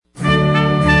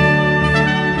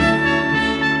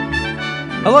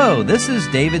Hello, this is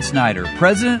David Snyder,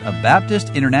 President of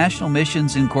Baptist International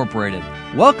Missions Incorporated,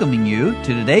 welcoming you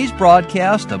to today's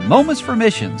broadcast of Moments for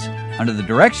Missions under the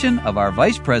direction of our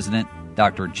Vice President,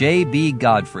 Dr. J.B.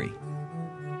 Godfrey.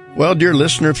 Well, dear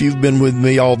listener, if you've been with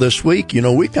me all this week,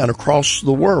 we kind of crossed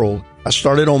the world. I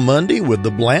started on Monday with the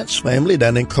Blantz family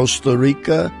down in Costa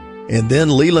Rica, and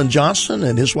then Leland Johnson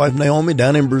and his wife Naomi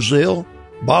down in Brazil.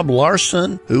 Bob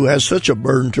Larson, who has such a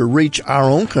burden to reach our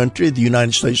own country, the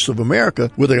United States of America,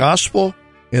 with the gospel.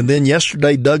 And then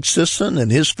yesterday, Doug Sisson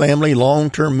and his family,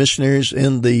 long-term missionaries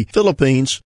in the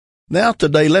Philippines. Now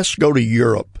today, let's go to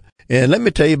Europe. And let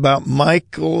me tell you about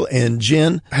Michael and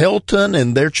Jen Helton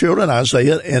and their children,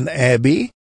 Isaiah and Abby.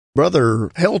 Brother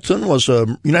Helton was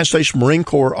a United States Marine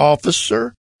Corps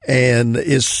officer and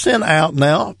is sent out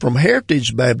now from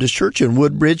Heritage Baptist Church in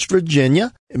Woodbridge,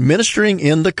 Virginia, ministering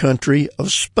in the country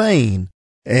of Spain.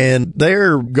 And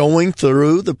they're going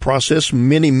through the process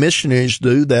many missionaries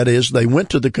do. That is, they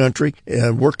went to the country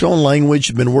and worked on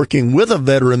language, been working with a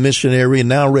veteran missionary, and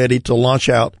now ready to launch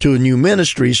out to a new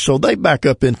ministry. So they back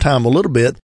up in time a little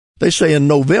bit. They say in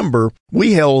November,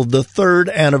 we held the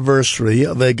 3rd anniversary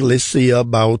of Iglesia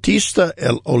Bautista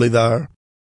El Olivar.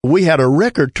 We had a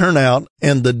record turnout,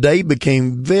 and the day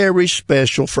became very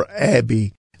special for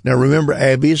Abby. Now, remember,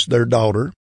 Abby is their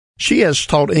daughter. She has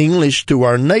taught English to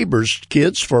our neighbors'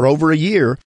 kids for over a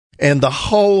year, and the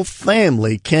whole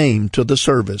family came to the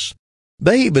service.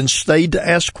 They even stayed to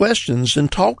ask questions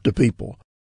and talk to people.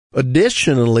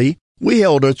 Additionally, we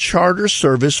held a charter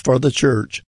service for the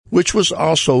church, which was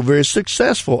also very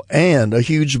successful and a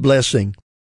huge blessing.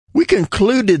 We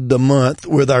concluded the month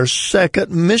with our 2nd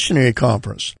missionary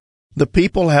conference. The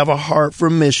people have a heart for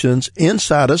missions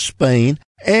inside of Spain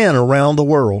and around the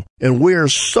world, and we are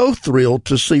so thrilled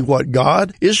to see what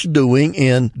God is doing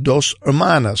in Dos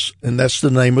Hermanas, and that's the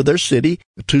name of their city,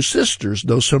 the 2 sisters,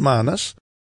 Dos Hermanas.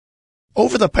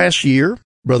 Over the past year,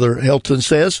 Brother Helton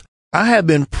says, I have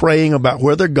been praying about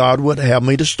whether God would have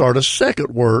me to start a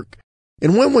second work.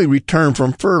 And when we returned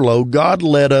from furlough, God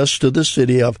led us to the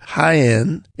city of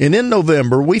Jaén. And in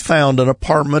November, we found an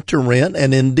apartment to rent.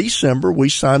 And in December, we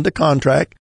signed a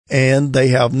contract. And they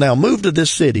have now moved to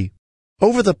this city.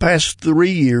 Over the past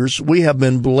 3 years, we have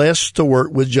been blessed to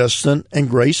work with Justin and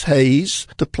Grace Hayes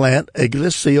to plant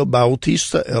Iglesia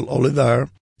Bautista El Olivar.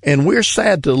 And we're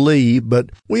sad to leave, but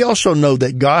we also know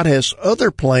that God has other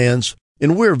plans.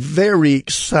 And we're very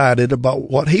excited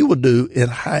about what He will do in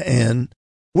Jaén.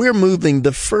 We're moving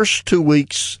the first 2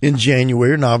 weeks in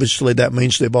January, and obviously that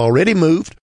means they've already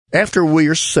moved. After we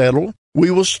are settled,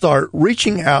 we will start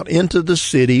reaching out into the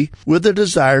city with a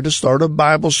desire to start a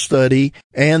Bible study,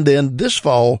 and then this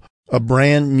fall, a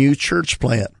brand new church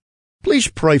plant. Please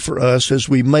pray for us as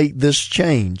we make this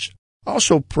change.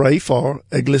 Also pray for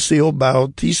Iglesia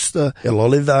Bautista El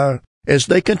Olivar as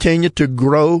they continue to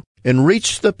grow and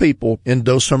reach the people in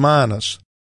Dos Hermanas.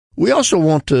 We also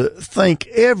want to thank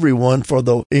everyone for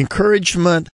the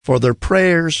encouragement, for their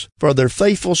prayers, for their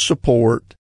faithful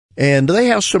support. And they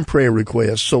have some prayer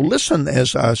requests. So listen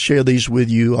as I share these with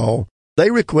you all.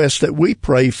 They request that we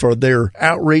pray for their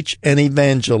outreach and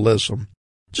evangelism.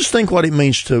 Just think what it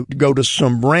means to go to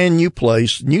some brand new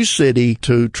place, new city,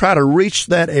 to try to reach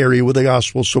that area with the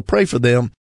gospel. So pray for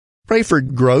them. Pray for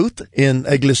growth in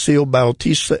Iglesia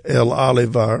Bautista El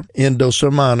Olivar in Dos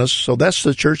Hermanas. So that's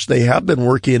the church they have been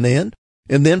working in.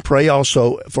 And then pray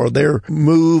also for their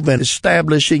move and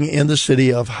establishing in the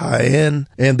city of Jaén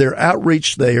and their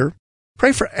outreach there.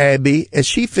 Pray for Abby as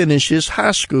she finishes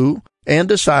high school and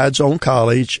decides on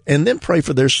college. And then pray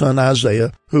for their son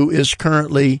Isaiah, who is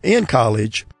currently in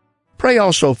college. Pray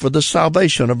also for the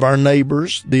salvation of our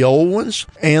neighbors, the old ones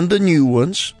and the new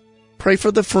ones. Pray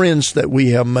for the friends that we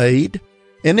have made,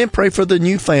 and then pray for the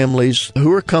new families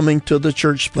who are coming to the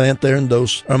church plant there in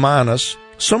Dos Hermanas.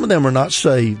 Some of them are not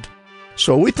saved.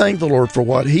 So we thank the Lord for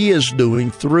what He is doing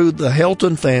through the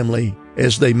Helton family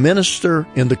as they minister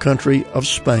in the country of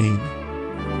Spain.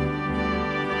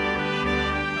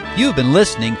 You've been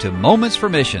listening to Moments for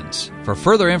Missions. For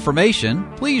further information,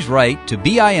 please write to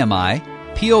BIMI,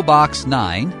 P.O. Box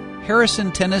 9,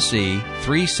 Harrison, Tennessee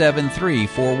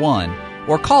 37341.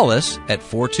 Or call us at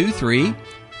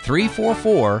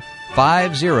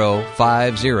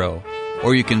 423-344-5050.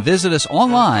 Or you can visit us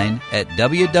online at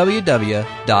www.bimi.org.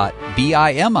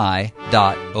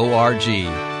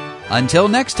 Until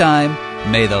next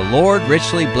time, may the Lord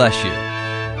richly bless you.